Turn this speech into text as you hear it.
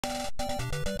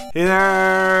Hey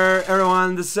there,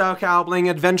 everyone. This is SoCal playing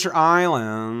Adventure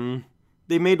Island.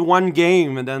 They made one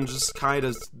game and then just kind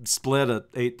of split it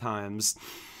 8 times.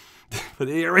 But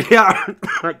here we are.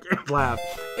 I can't laugh.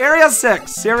 Area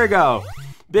 6. Here we go.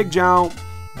 Big jump,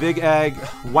 big egg.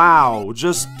 Wow.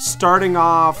 Just starting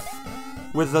off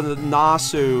with the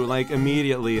Nasu like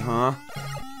immediately, huh?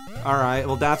 Alright,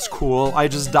 well that's cool. I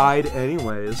just died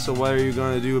anyways, so what are you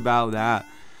gonna do about that?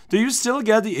 Do you still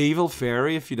get the evil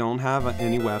fairy if you don't have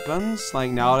any weapons?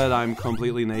 Like now that I'm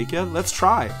completely naked? Let's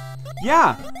try.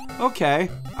 Yeah, okay.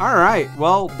 Alright,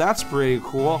 well that's pretty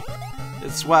cool.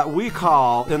 It's what we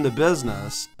call in the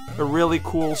business a really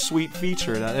cool sweet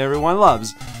feature that everyone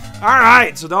loves.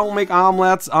 Alright, so don't make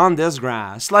omelets on this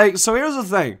grass. Like, so here's the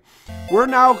thing. We're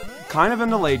now kind of in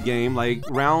the late game, like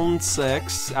round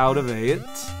 6 out of 8.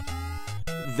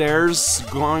 There's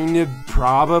going to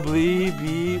probably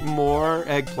be more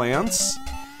eggplants,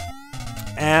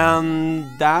 and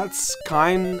that's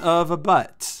kind of a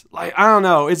butt. Like, I don't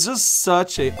know, it's just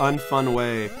such a unfun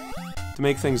way to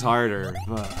make things harder,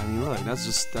 but I mean, look,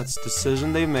 that's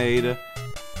decision they made.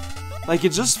 Like,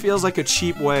 it just feels like a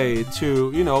cheap way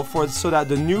to, you know, so that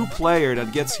the new player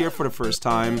that gets here for the first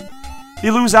time, they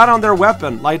lose out on their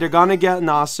weapon. Like, they're gonna get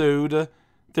Nasu'd.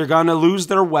 They're gonna lose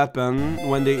their weapon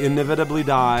when they inevitably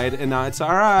died, and now it's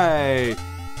alright.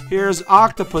 Here's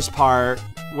octopus part,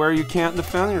 where you can't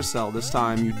defend yourself this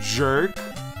time, you jerk.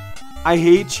 I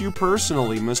hate you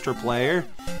personally, Mr. Player.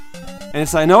 And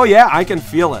it's like, no, yeah, I can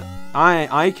feel it.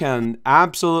 I can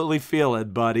absolutely feel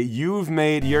it, buddy. You've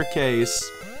made your case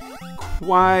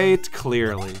quite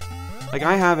clearly. Like,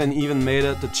 I haven't even made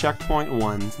it to checkpoint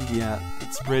 1 yet.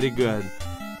 It's pretty good.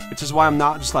 Which is why I'm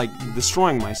not just, like,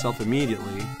 destroying myself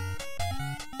immediately.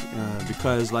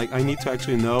 Because, like, I need to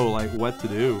actually know, like, what to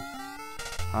do.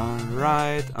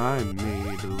 Alright, I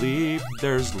made a leap.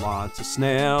 There's lots of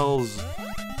snails.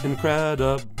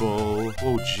 Incredible.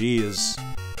 Oh, jeez.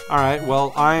 Alright,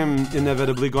 well, I'm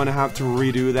inevitably going to have to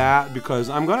redo that because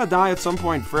I'm going to die at some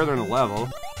point further in the level.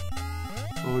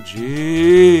 Oh,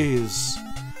 jeez.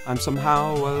 I'm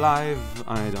somehow alive.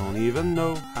 I don't even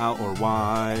know how or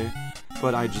why.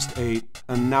 But I just ate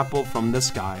an apple from this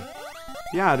guy.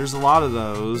 Yeah, there's a lot of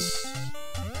those.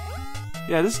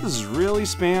 Yeah, this is really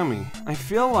spammy. I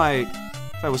feel like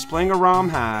if I was playing a ROM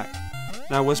hack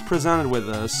and I was presented with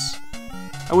this,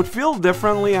 I would feel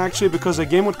differently actually because the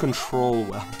game would control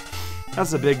well.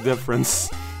 That's a big difference.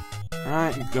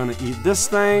 Alright, I'm gonna eat this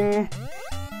thing.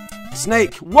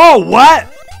 Snake! Whoa, what?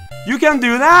 You can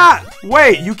do that?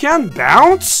 Wait, you can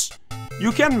bounce?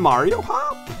 You can Mario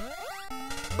hop?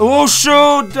 Oh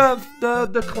shoot!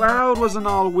 The cloud wasn't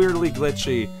all weirdly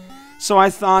glitchy. So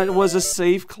I thought it was a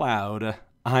safe cloud.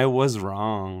 I was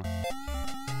wrong.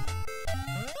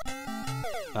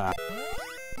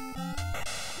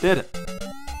 Did it.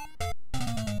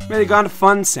 Maybe got a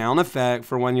fun sound effect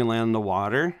for when you land in the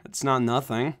water. It's not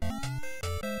nothing.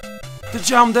 The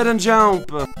jump didn't jump!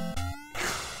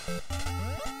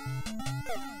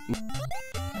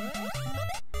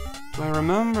 Do I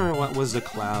remember what was the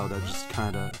cloud that just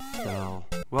kinda fell?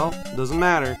 Well, doesn't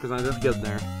matter, because I did get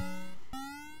there.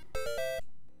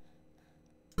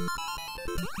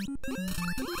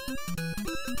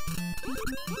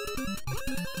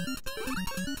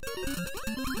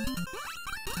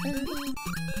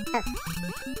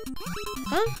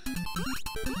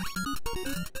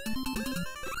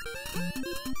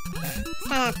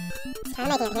 It's kinda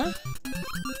making it here.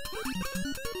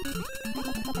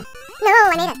 No,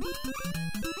 I made it!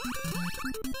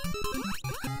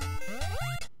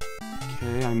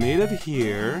 Okay, I made it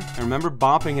here. I remember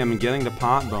bopping him and getting the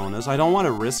pot bonus. I don't want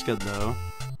to risk it though.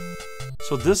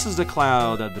 So this is the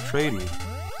cloud that betrayed me.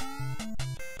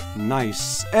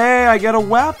 Nice. Hey, I get a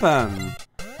weapon!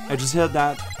 I just hit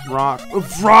that rock.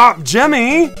 Rock!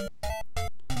 Jimmy!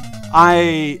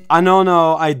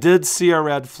 No, I did see a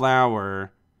red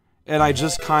flower. And I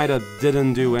just kinda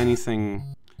didn't do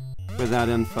anything with that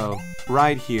info.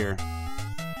 Right here.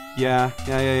 Yeah,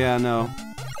 no.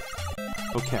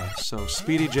 Okay, so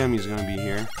Speedy Jimmy's gonna be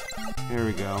here. There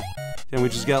we go. Then we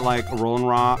just get like a rolling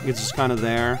rock. It's just kind of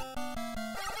there.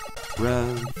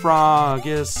 Red frog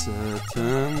is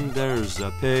sitting. There's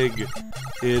a pig.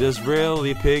 It is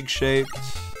really pig-shaped.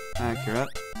 Accurate.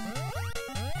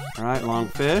 Alright, long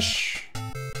fish.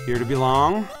 Here to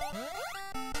belong.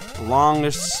 The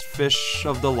longest fish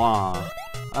of the law.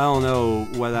 I don't know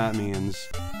what that means.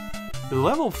 The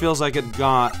level feels like it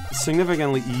got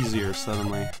significantly easier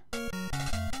suddenly.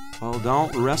 Well,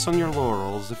 don't rest on your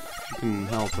laurels if you can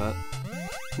help it.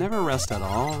 Never rest at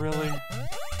all, really.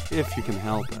 If you can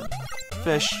help it.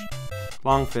 Fish.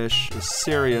 Longfish is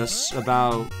serious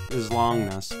about his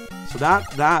longness. So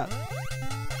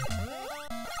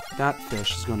that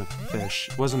fish is gonna fish.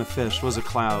 It wasn't a fish, it was a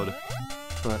cloud.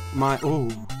 But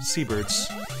seabirds.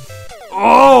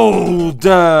 Oh,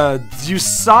 you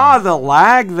saw the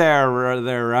lag there,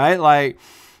 right? Like,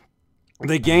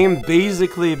 the game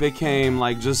basically became,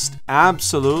 like, just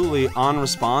absolutely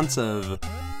unresponsive.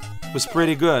 It was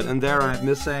pretty good, and there I'm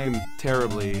missing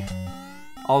terribly.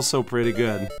 Also pretty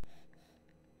good.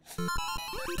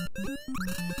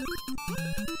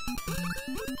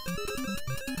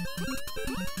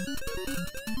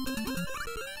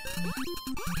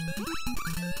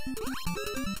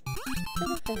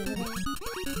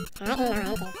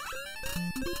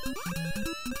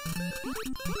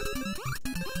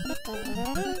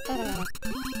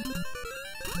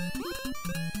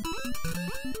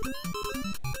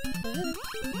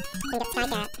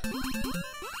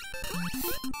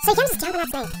 So you can't just jump on that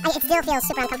snake. It still feels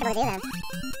super uncomfortable to do, though.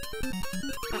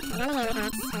 Alright, we're on the hammer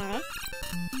axe, whatever.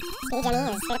 Speedy Jimmy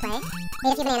is here to play. Ate a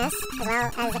few bananas, as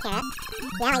well as a carrot.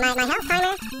 Yeah, like my health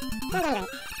timer, not doing great.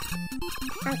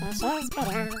 Longfish is pretty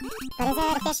long. But is it a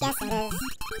fish? Yes, it is.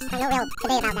 There's no real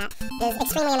debate about that. It is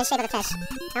extremely in the shape of a fish.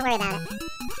 Don't worry about it.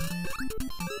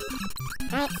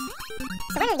 Alright.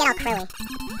 So where did it get all curly?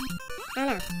 I don't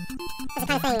know. That's the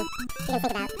kind of thing you can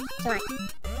think about if you want.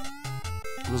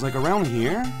 It was like around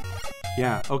here?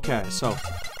 Yeah, okay, so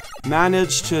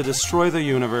managed to destroy the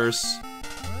universe.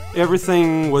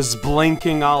 Everything was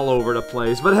blinking all over the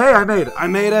place. But hey, I made it.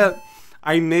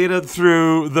 I made it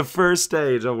through the first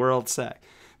stage of World Sec.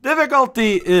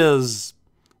 Difficulty is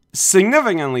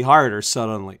significantly harder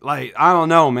suddenly. Like, I don't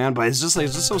know, man, but it's just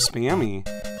so spammy.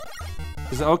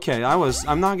 Okay,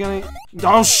 I'm not getting...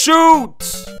 Oh, shoot!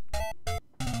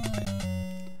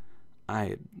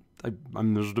 I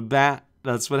missed a bat.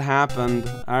 That's what happened.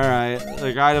 Alright,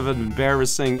 like kind of an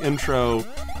embarrassing intro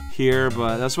here,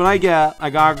 but that's what I get. I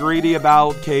got greedy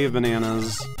about cave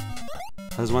bananas,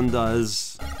 as one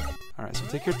does. Alright, so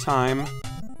take your time.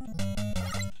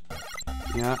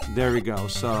 Yeah, there we go.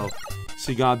 So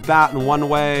you got bat in one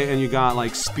way, and you got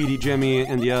like Speedy Jimmy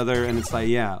in the other, and it's like,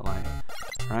 yeah, like,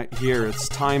 right here, it's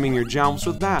timing your jumps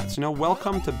with bats. You know,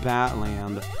 welcome to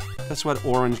Batland. That's what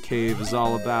Orange Cave is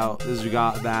all about, is you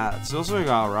got bats. Also you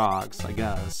got rocks, I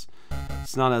guess.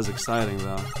 It's not as exciting,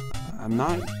 though. I'm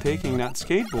not taking that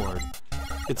skateboard.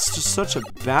 It's just such a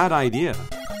bad idea.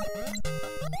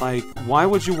 Like, why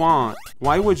would you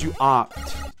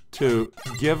opt to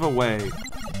give away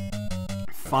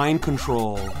fine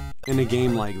control in a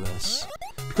game like this?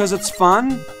 Because it's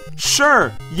fun?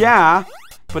 Sure, yeah,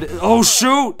 but oh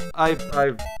shoot!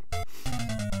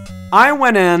 I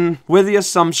went in with the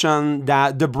assumption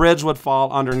that the bridge would fall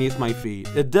underneath my feet.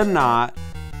 It did not,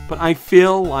 but I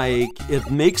feel like it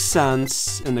makes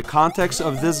sense in the context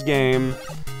of this game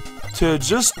to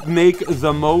just make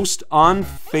the most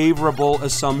unfavorable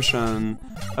assumption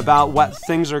about what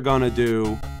things are gonna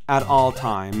do at all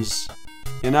times.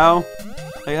 You know?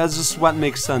 Like, that's just what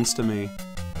makes sense to me.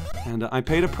 And I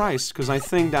paid a price, because I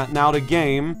think that now the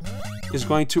game is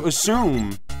going to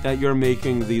assume that you're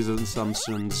making these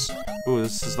assumptions. Ooh,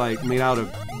 this is like made out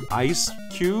of ice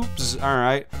cubes?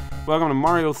 Alright. Welcome to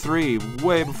Mario 3.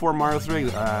 Way before Mario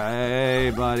 3.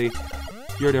 Hey, buddy.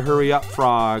 You're the hurry up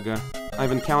frog.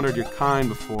 I've encountered your kind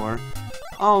before.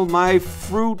 Oh, my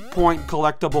fruit point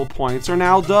collectible points are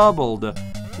now doubled.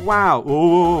 Wow.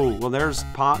 Ooh, well, there's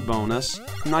pot bonus.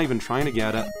 I'm not even trying to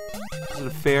get it. Is it a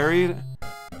fairy?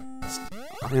 It's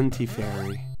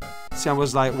anti-fairy. See, I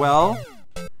was like, well...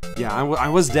 Yeah, I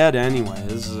was dead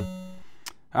anyways.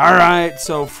 Alright,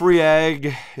 so free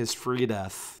egg is free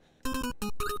death. From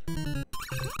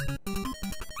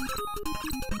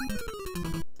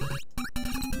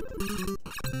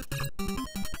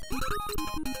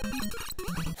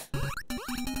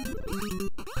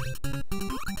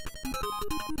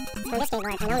this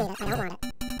skateboard, I don't need it, I don't want it.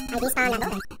 I despawned that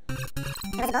boulder.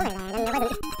 There was a boulder there, and then there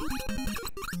wasn't.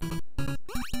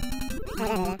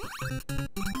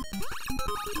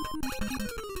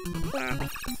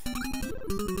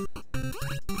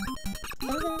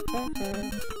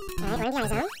 Alright, we're in the ice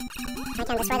zone. I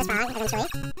can destroy this frog eventually.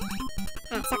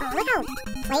 Alright, so look how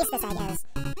placed this egg is.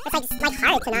 It's like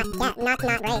hard to not get, not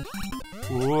break.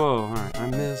 Whoa, alright, I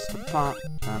missed the pot.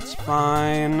 That's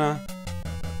fine.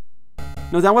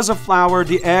 No, that was a flower.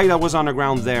 The egg that was on the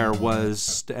ground there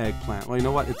was the eggplant. Well, you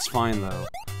know what? It's fine, though.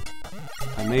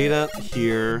 I made it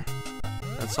here.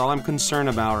 That's all I'm concerned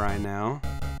about right now.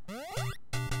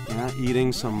 Yeah,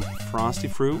 eating some frosty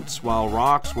fruits while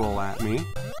rocks roll at me.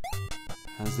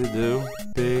 As they do.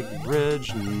 Big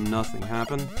bridge, nothing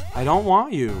happened. I don't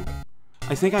want you.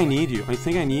 I think I need you. I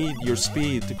think I need your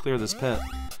speed to clear this pit.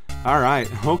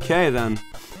 Alright, okay then.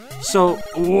 So,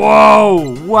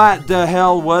 whoa! What the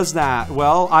hell was that?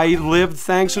 Well, I lived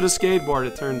thanks to the skateboard,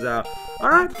 it turns out.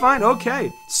 Alright, fine,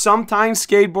 okay. Sometimes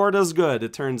skateboard is good,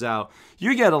 it turns out.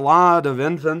 You get a lot of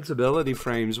invincibility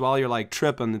frames while you're like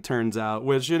tripping, it turns out.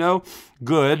 Which, you know,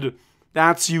 good.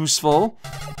 That's useful.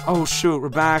 Oh shoot, we're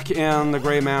back in the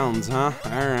Grey Mountains, huh?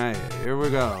 Alright, here we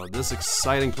go. This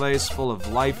exciting place full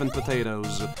of life and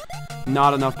potatoes.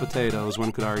 Not enough potatoes,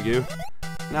 one could argue.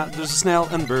 Now, there's a snail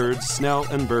and birds, snail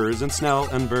and birds, and snail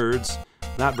and birds.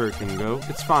 That bird can go.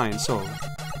 It's fine. So,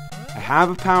 I have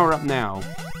a power-up now.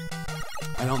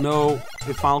 I don't know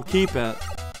if I'll keep it,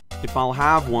 if I'll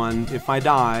have one, if I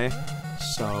die.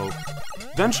 So,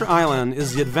 Adventure Island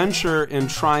is the adventure in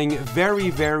trying very,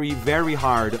 very, very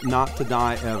hard not to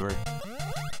die ever.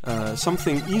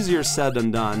 Something easier said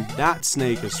than done. That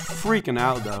snake is freaking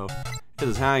out, though. It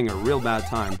is having a real bad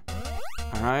time.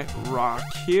 Alright, rock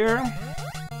here.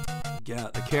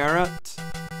 Get the carrot.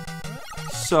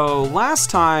 So, last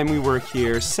time we were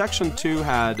here, Section 2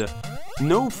 had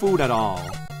no food at all.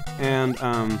 And,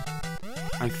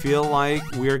 I feel like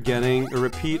we're getting a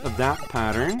repeat of that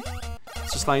pattern.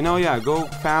 It's just like, no, yeah, go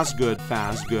fast, good,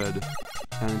 fast, good.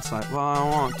 And it's like, well, I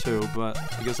don't want to, but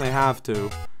I guess I have to.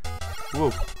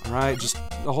 Whoa, alright, just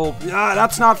the whole,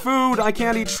 that's not food, I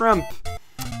can't eat shrimp.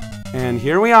 And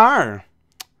here we are.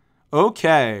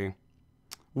 Okay.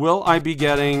 Will I be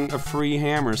getting a free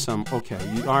hammer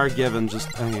okay, you are given just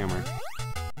a hammer.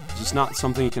 It's just not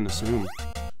something you can assume.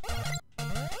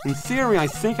 In theory, I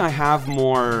think I have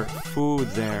more food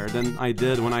there than I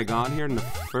did when I got here in the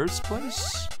first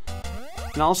place.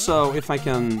 And also, if I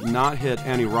can not hit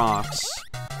any rocks,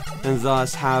 and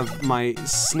thus have my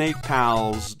snake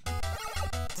pals'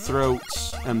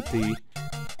 throats empty.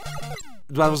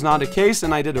 That was not the case,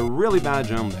 and I did a really bad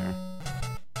jump there.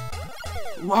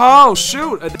 Whoa,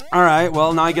 shoot! Alright,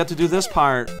 well, now I get to do this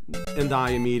part and die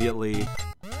immediately.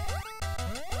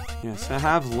 Yes, I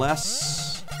have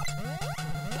less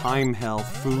time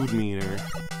health food meter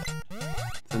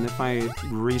than if I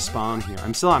respawn here.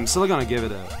 I'm still gonna give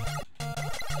it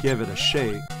a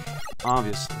shake,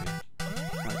 obviously.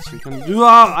 Alright, so we can do.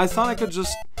 I thought I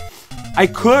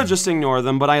could just ignore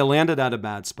them, but I landed at a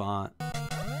bad spot.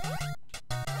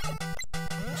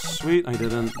 Sweet, I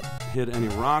didn't hit any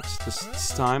rocks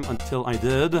this time until I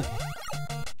did.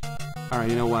 Alright,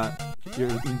 you know what?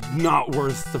 You're not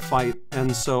worth the fight,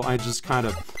 and so I just kind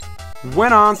of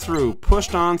went on through,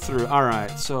 pushed on through.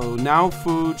 Alright, so now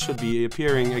food should be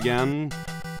appearing again.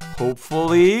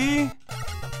 Hopefully.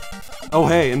 Oh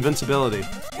hey, invincibility.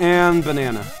 And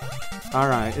banana.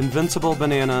 Alright, invincible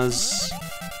bananas.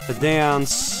 The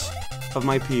dance of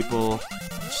my people.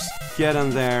 Just get in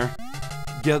there.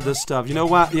 Get this stuff. You know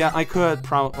what? Yeah, I could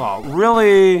probably. Oh,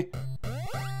 really?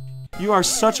 You are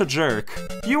such a jerk.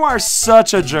 You are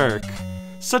such a jerk.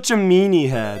 Such a meanie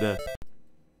head.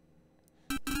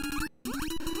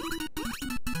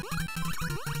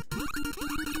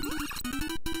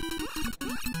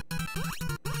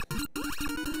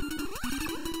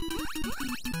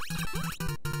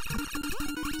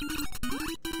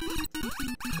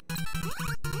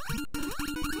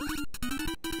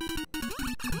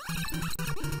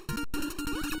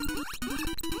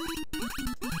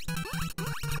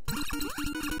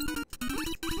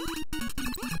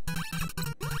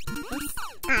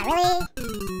 Really? Oh,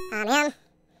 man.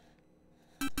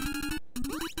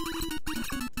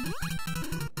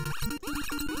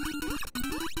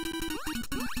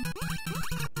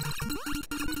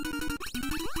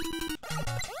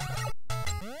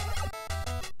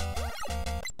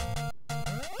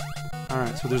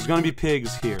 Alright, so there's gonna be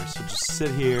pigs here, so just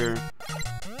sit here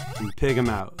and pig them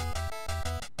out.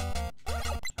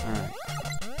 Alright.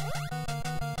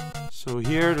 So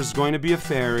here, there's going to be a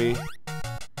fairy.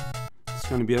 It's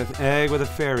going to be an egg with a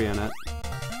fairy in it.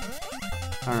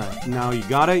 Alright, now you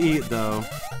gotta eat though.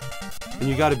 And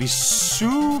you gotta be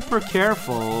super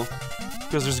careful,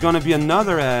 because there's gonna be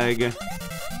another egg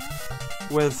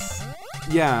with,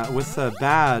 yeah, with a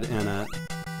bad in it.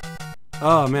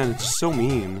 Oh man, it's so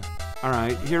mean.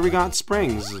 Alright, here we got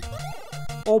springs.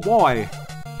 Oh boy,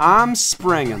 I'm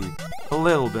springing a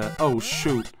little bit. Oh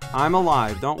shoot, I'm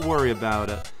alive, don't worry about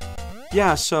it.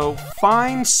 Yeah, so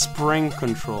fine spring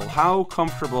control. How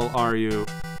comfortable are you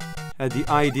at the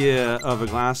idea of a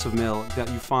glass of milk that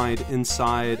you find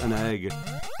inside an egg?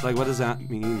 Like, what does that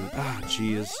mean? Ah,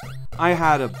 jeez. I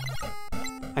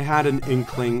had an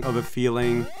inkling of a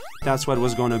feeling that's what it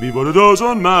was gonna be, but it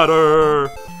doesn't matter.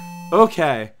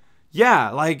 Okay. Yeah,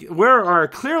 like, we are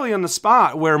clearly in the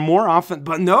spot where more often,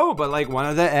 but no, but like one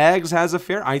of the eggs has a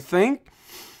fairy. I think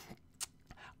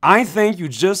I think you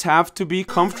just have to be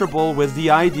comfortable with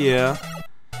the idea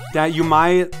that you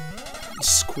might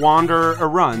squander a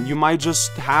run. You might just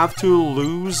have to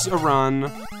lose a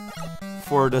run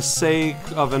for the sake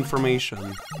of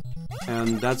information.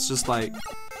 And that's just like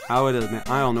how it is, man.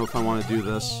 I don't know if I want to do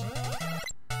this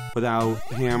without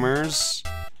hammers.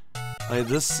 Like,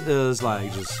 this is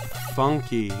like just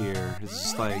funky here. It's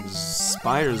just like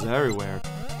spiders everywhere.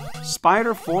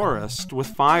 Spider forest with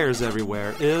fires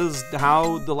everywhere is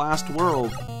how the last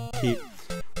world keep.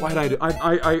 Why did I do?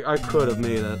 I could have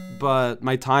made it, but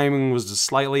my timing was just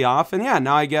slightly off, and yeah,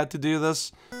 now I get to do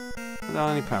this without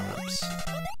any power-ups.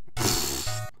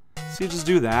 See, just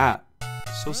do that.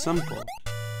 So simple.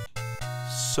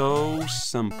 So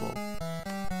simple.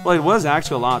 Well, it was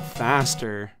actually a lot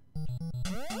faster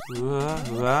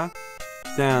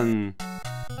than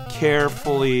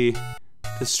carefully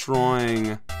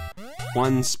destroying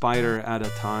one spider at a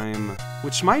time,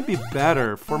 which might be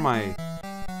better for my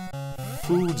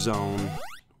food zone.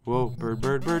 Whoa,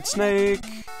 bird, snake.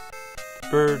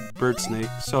 Bird, snake.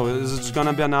 So, is it just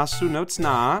gonna be a Nasu? No, it's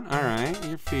not. Alright,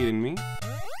 you're feeding me.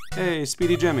 Hey,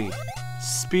 Speedy Jimmy.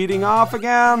 Speeding off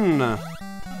again!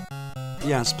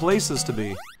 Yes, places to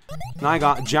be. Now I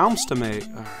got jumps to make.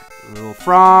 Alright, little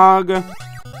frog.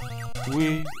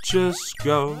 We just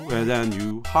go, and then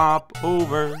you hop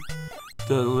over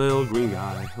the little green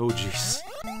guy. Oh, jeez.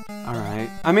 Alright.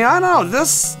 I mean, I don't know.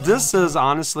 This is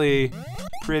honestly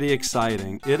pretty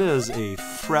exciting. It is a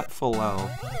fretful level.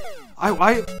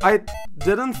 I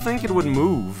didn't think it would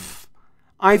move.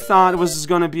 I thought it was just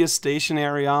gonna be a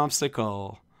stationary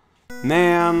obstacle.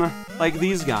 Man, like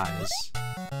these guys.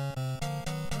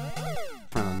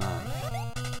 Fair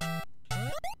enough.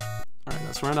 Alright,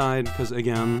 that's where I died, because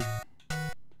again,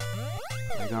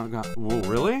 I got. Whoa,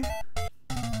 really?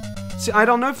 See, I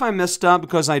don't know if I messed up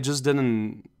because I just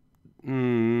didn't.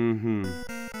 Trying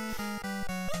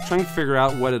to figure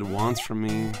out what it wants from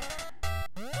me.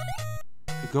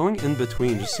 Going in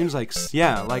between just seems like,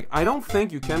 yeah, like I don't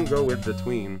think you can go in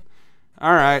between.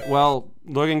 Alright, well,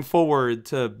 looking forward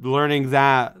to learning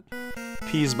that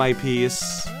piece by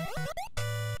piece.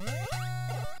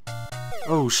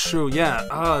 Oh shoot,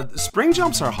 yeah, spring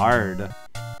jumps are hard.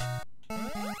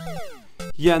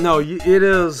 Yeah, no, it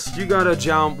is, you gotta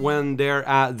jump when they're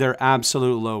at their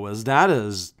absolute lowest. That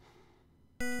is,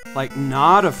 like,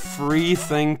 not a free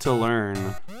thing to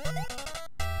learn.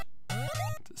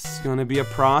 This is gonna be a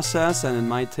process, and it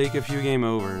might take a few game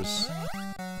overs.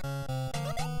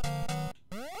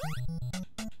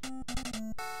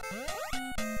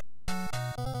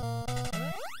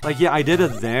 Like, yeah, I did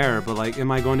it there, but, like,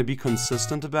 am I going to be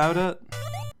consistent about it?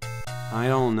 I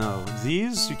don't know.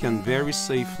 These, you can very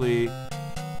safely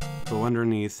go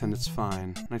underneath, and it's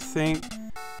fine. I think...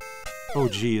 Oh,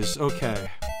 geez.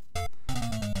 Okay.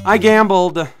 I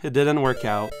gambled. It didn't work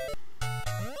out.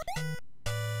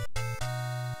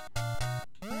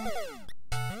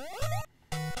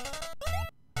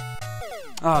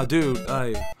 Oh, dude.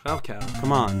 Okay,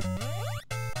 come on.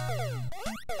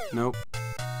 Nope.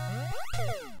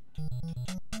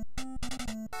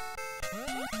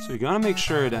 So you gotta make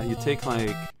sure that you take,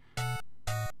 like...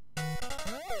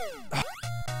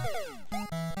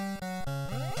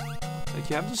 Like,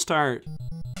 you have to start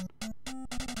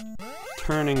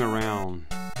turning around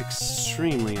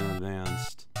extremely in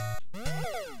advanced.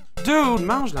 Dude,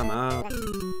 mange la main.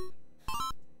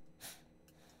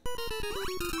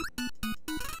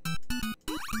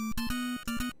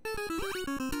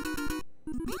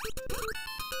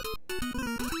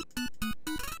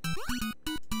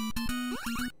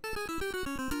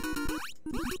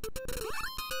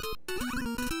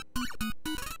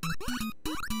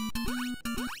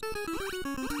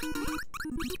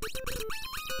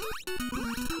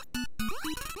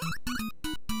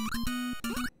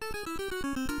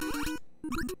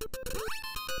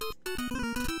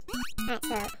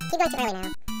 Alright, so keep going too early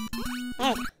now.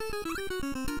 There we go.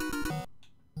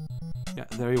 Yeah,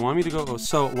 there you want me to go. Oh,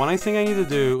 so what I think I need to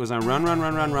do is I run,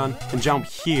 and jump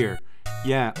here.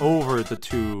 Yeah, over the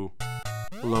two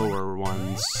lower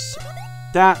ones.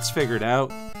 That's figured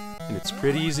out, and it's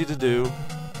pretty easy to do.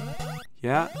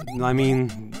 Yeah, I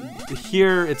mean,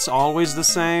 here it's always the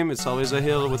same. It's always a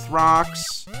hill with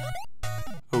rocks.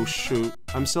 Oh shoot,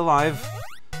 I'm still alive.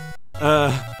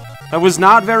 That was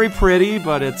not very pretty,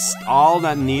 but it's all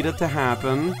that needed to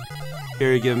happen.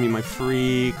 Here you give me my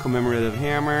free commemorative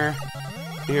hammer.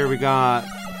 Here we got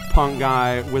punk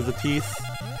guy with the teeth.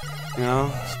 You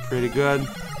know, it's pretty good.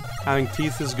 Having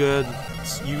teeth is good.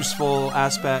 It's a useful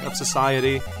aspect of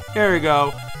society. Here we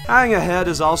go. Having a head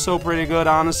is also pretty good,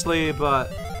 honestly,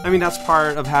 but I mean, that's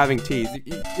part of having teeth.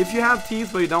 If you have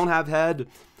teeth but you don't have head,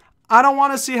 I don't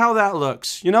want to see how that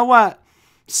looks. You know what?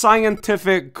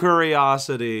 Scientific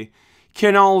curiosity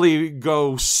can only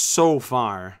go so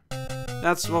far.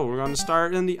 That's what we're going to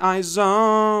start in the I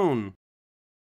zone.